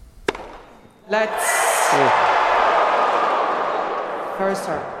 Let's. First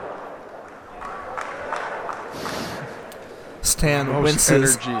serve. Stan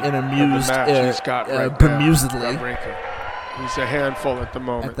winces and amused, bemusedly. He's a handful at the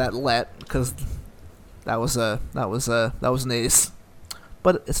moment. At that let, because that was an ace,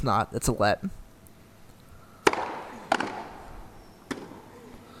 but it's not. It's a let.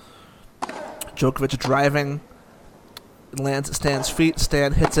 Djokovic driving. Lands at Stan's feet.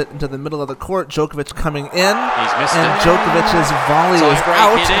 Stan hits it into the middle of the court. Djokovic coming in. He's missed and it. Djokovic's volley is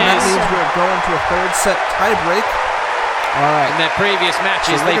out. And that is. means we're going to a third set tiebreak. All right. In their previous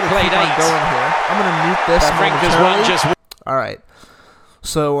matches, so they played 8. Going here. I'm going to mute this momentarily. All right.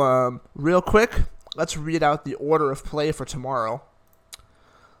 So, real quick, let's read out the order of play for tomorrow.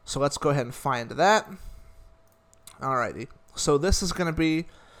 So let's go ahead and find that. All righty. So this is going to be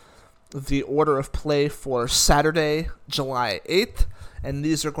the order of play for Saturday, July 8th, and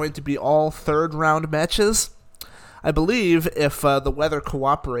these are going to be all third-round matches. I believe if the weather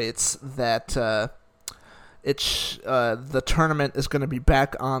cooperates that the tournament is going to be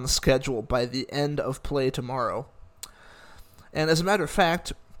back on schedule by the end of play tomorrow. And as a matter of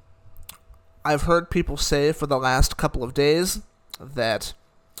fact, I've heard people say for the last couple of days that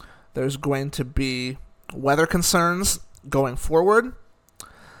there's going to be weather concerns going forward.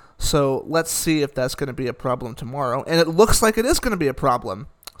 So let's see if that's going to be a problem tomorrow. And it looks like it is going to be a problem.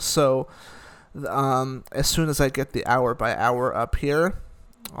 So as soon as I get the hour by hour up here,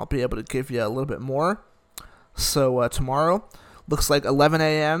 I'll be able to give you a little bit more. So tomorrow, looks like 11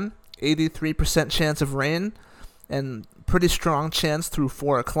 a.m., 83% chance of rain, and pretty strong chance through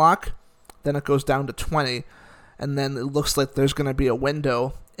 4 o'clock. Then it goes down to 20. And then it looks like there's going to be a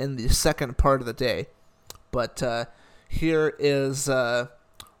window in the second part of the day. But here is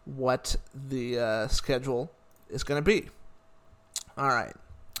what the schedule is going to be. All right.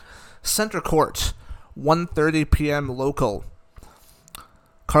 Center court, 1:30 p.m. local.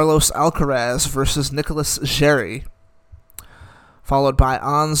 Carlos Alcaraz versus Nicolas Jarry. Followed by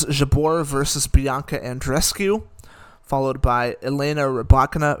Ons Jabeur versus Bianca Andreescu. Followed by Elena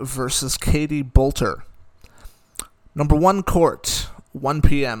Rybakina versus Katie Boulter. Number 1 court, 1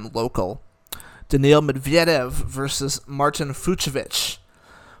 p.m. local. Daniil Medvedev versus Martin Fucsovics.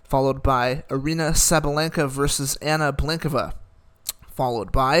 Followed by Arina Sabalenka versus Anna Blinkova.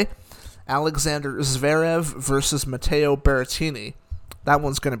 Followed by Alexander Zverev versus Matteo Berrettini. That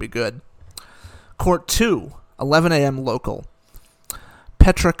one's going to be good. Court 2, 11 a.m. local.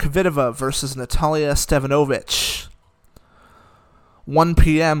 Petra Kvitova versus Natalia Stevanovic. 1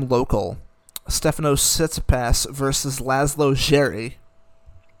 p.m. local. Stefanos Tsitsipas versus Laszlo Djere.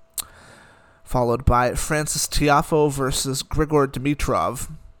 Followed by Francis Tiafoe versus Grigor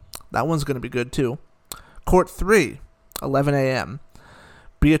Dimitrov. That one's going to be good too. Court 3, 11 a.m.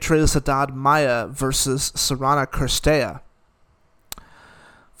 Beatriz Haddad Maia versus Sorana Cirstea,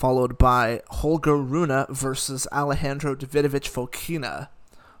 followed by Holger Rune versus Alejandro Davidovich Fokina,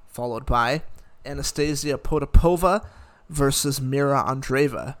 followed by Anastasia Potapova versus Mira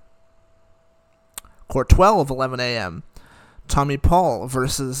Andreeva. Court 12, 11 a.m. Tommy Paul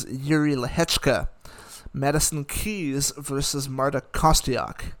versus Yuri Lehechka. Madison Keys versus Marta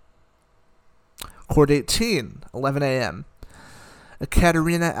Kostyuk. Court 18, 11 a.m.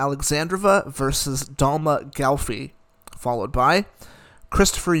 Ekaterina Alexandrova versus Dalma Galfi, followed by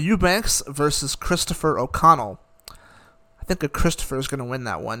Christopher Eubanks versus Christopher O'Connell. I think a Christopher is going to win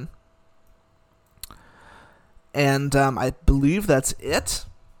that one. And I believe that's it.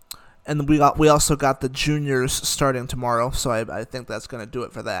 And we also got the juniors starting tomorrow, so I think that's going to do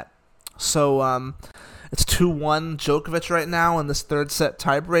it for that. So it's 2-1 Djokovic right now in this third set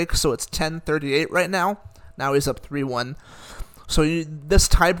tiebreak, so it's 10-38 right now. Now he's up 3-1. So this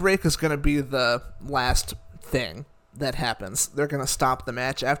tiebreak is going to be the last thing that happens. They're going to stop the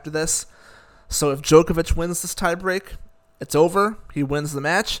match after this. So if Djokovic wins this tiebreak, it's over. He wins the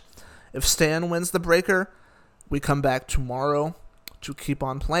match. If Stan wins the breaker, we come back tomorrow to keep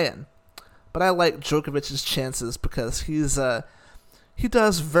on playing. But I like Djokovic's chances because he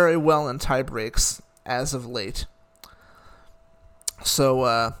does very well in tiebreaks as of late.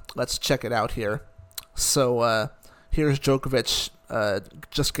 So let's check it out here. So here's Djokovic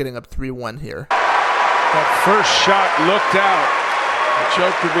just getting up 3-1 here. That first shot looked out.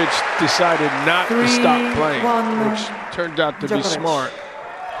 Djokovic decided not to stop playing, which turned out to be smart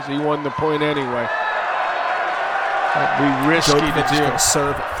because he won the point anyway. That'd be risky Djokovic to do. Is going to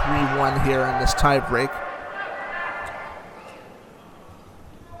serve at 3-1 here in this tiebreak.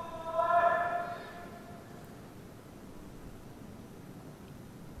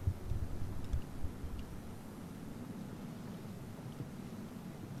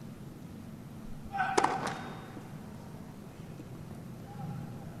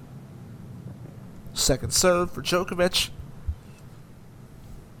 Second serve for Djokovic.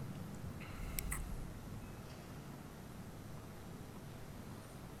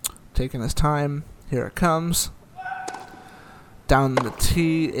 Taking his time. Here it comes. Down the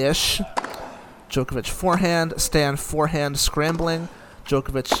tee-ish. Djokovic forehand. Stan forehand scrambling.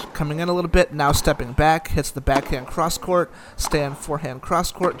 Djokovic coming in a little bit. Now stepping back. Hits the backhand cross-court. Stan forehand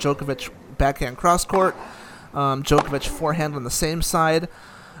cross-court. Djokovic backhand cross-court. Djokovic forehand on the same side.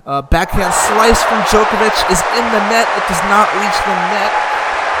 Backhand slice from Djokovic is in the net. It does not reach the net.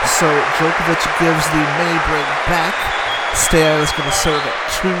 So Djokovic gives the mini break back. Stan is going to serve at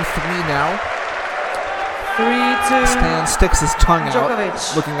 2-3 now. 3-2. Stan sticks his tongue Djokovic.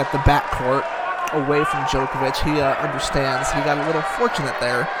 out, looking at the backcourt, away from Djokovic. He understands. He got a little fortunate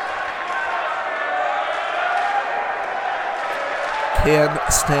there. Can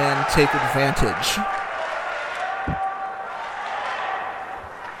Stan take advantage?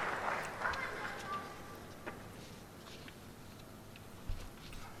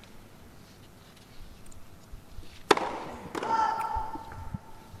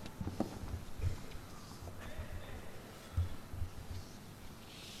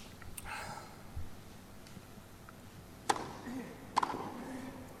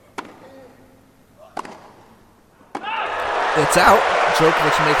 It's out.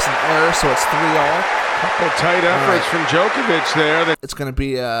 Djokovic makes an error, so it's 3-all. Couple tight efforts from Djokovic there. It's going to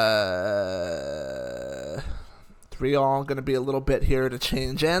be 3-all. Going to be a little bit here to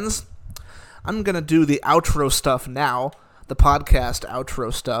change ends. I'm going to do the outro stuff now, the podcast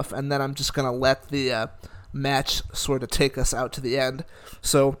outro stuff, and then I'm just going to let the match sort of take us out to the end.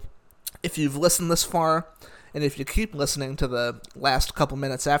 So if you've listened this far, and if you keep listening to the last couple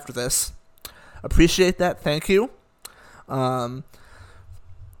minutes after this, appreciate that. Thank you.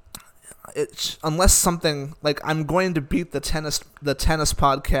 Unless something like I'm going to beat the tennis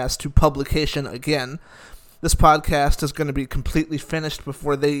podcast to publication again. This podcast is going to be completely finished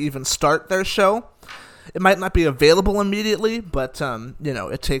before they even start their show. It might not be available immediately, but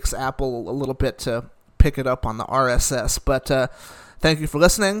it takes Apple a little bit to pick it up on the RSS. But thank you for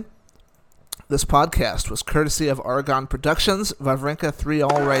listening. This podcast was courtesy of Aragon Productions. Wawrinka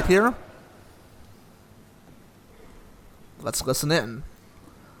 3-all right here. Let's listen in.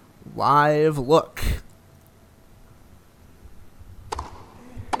 Live look.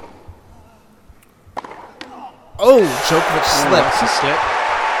 Oh, Djokovic slipped. That's a slip.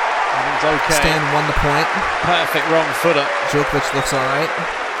 And it's okay. Stan won the point. Perfect wrong footer. Djokovic looks all right.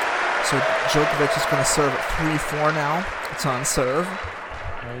 So Djokovic is going to serve at 3-4 now. It's on serve.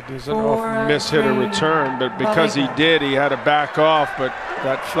 He doesn't often miss-hit a return, but because he did, he had to back off, but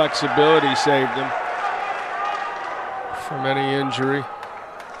that flexibility saved him from any injury.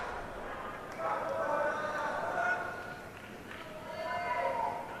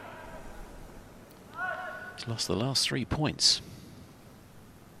 lost the last 3 points.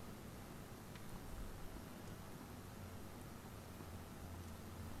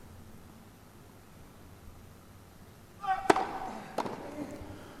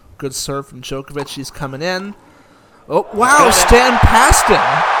 Good serve from Djokovic. He's coming in. Oh, wow. Stan passed him.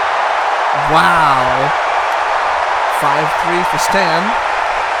 Wow. 5-3 for Stan.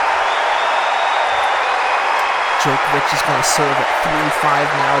 Djokovic is going to serve at 3-5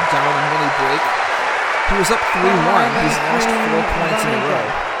 now, down a mini break. He was up 3-1. He's lost 4 points in a row.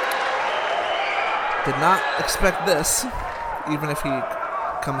 Did not expect this, even if he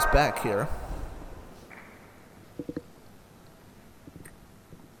comes back here.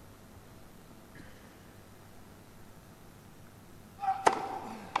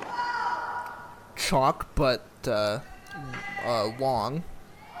 Chalk, but long.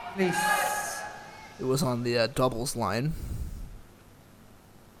 Please. It was on the doubles line.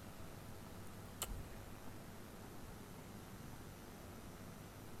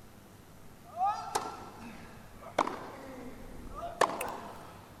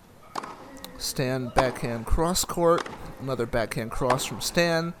 Stan backhand cross court. Another backhand cross from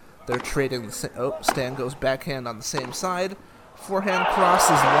Stan. They're trading the same. Oh, Stan goes backhand on the same side. Forehand cross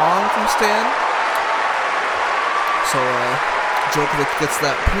is long from Stan. So Djokovic gets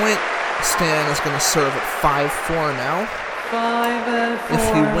that point. Stan is going to serve at 5-4 now. 5-4. If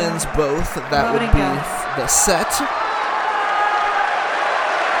he wins both, that would be the set.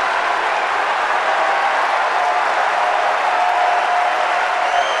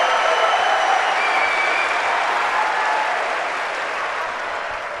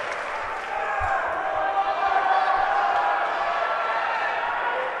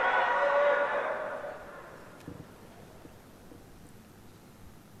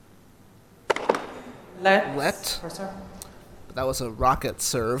 Let. That was a rocket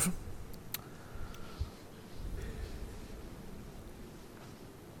serve.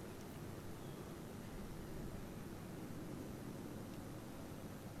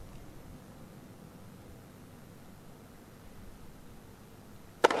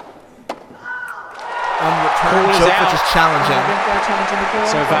 On return, Djokovic is challenging.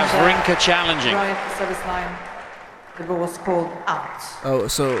 So Wawrinka challenging. Right service line. The ball was called out. Oh,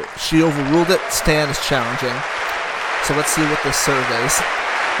 so she overruled it. Stan is challenging. So let's see what this serve is.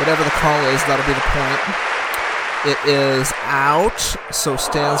 Whatever the call is, that'll be the point. It is out. So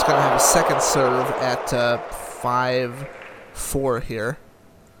Stan's going to have a second serve at 5-4 here.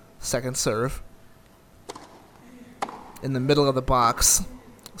 Second serve. In the middle of the box.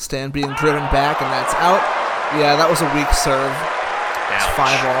 Stan being driven back, and that's out. Yeah, that was a weak serve. It's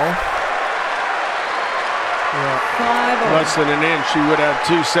 5-all. Yeah. Less than an inch, she would have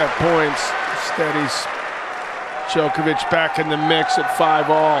 2 set points. Steadies Djokovic back in the mix at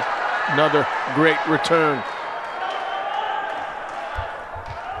 5-all. Another great return.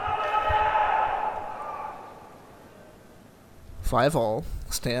 Five-all.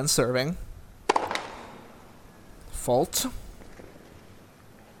 Stan serving. Fault.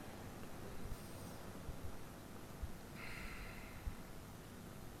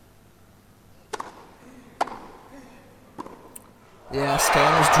 Yeah,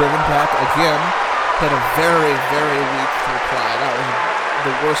 Stan was driven back again. Had a very, very weak reply. That was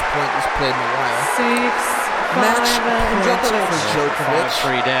the worst point he's played in a while. 6-5 Match point for Djokovic.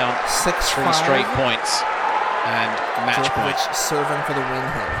 5-3 down. 6-5. 3 straight points. And match Djokovic point. serving for the win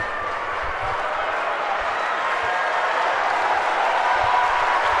here.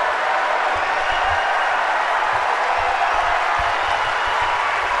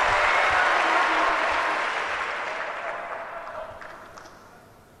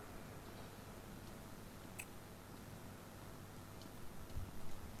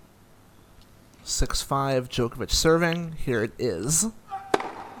 Djokovic serving. Here it is.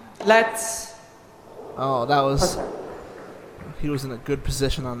 Let's. Oh, that was. He was in a good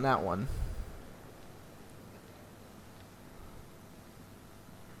position on that one.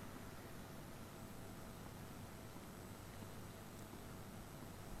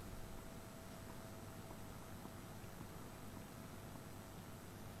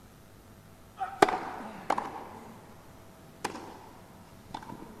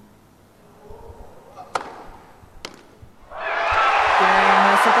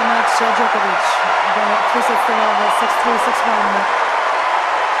 Djokovic, 3 sets to love, 6-3,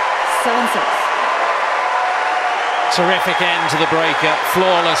 6-1, 7-6. Terrific end to the breaker.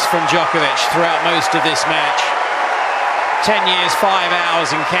 Flawless from Djokovic throughout most of this match. 10 years, 5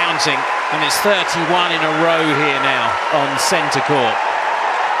 hours and counting. And it's 31 in a row here now on centre court.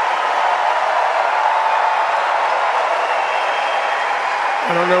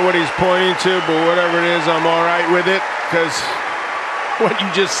 And don't know what he's pointing to, but whatever it is, I'm all right with it, because what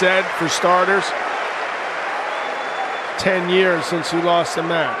you just said, for starters, 10 years since he lost a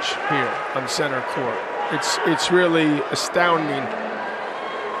match here on center court. It's really astounding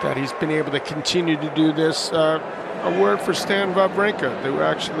that he's been able to continue to do this. A word for Stan Wawrinka, who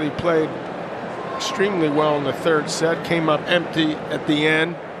actually played extremely well in the third set, came up empty at the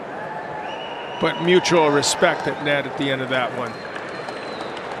end, but mutual respect at net at the end of that one.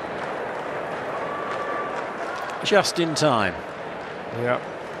 Just in time. Yep.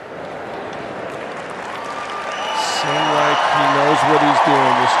 Seems like he knows what he's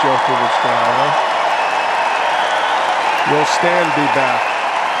doing, this Djokovic guy, huh? Will Stan be back?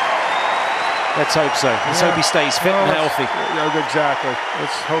 Let's hope so. Let's hope he stays fit and healthy. Yeah, exactly.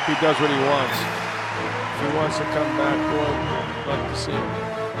 Let's hope he does what he wants. If he wants to come back, boy, I'd love to see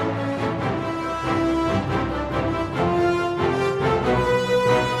him.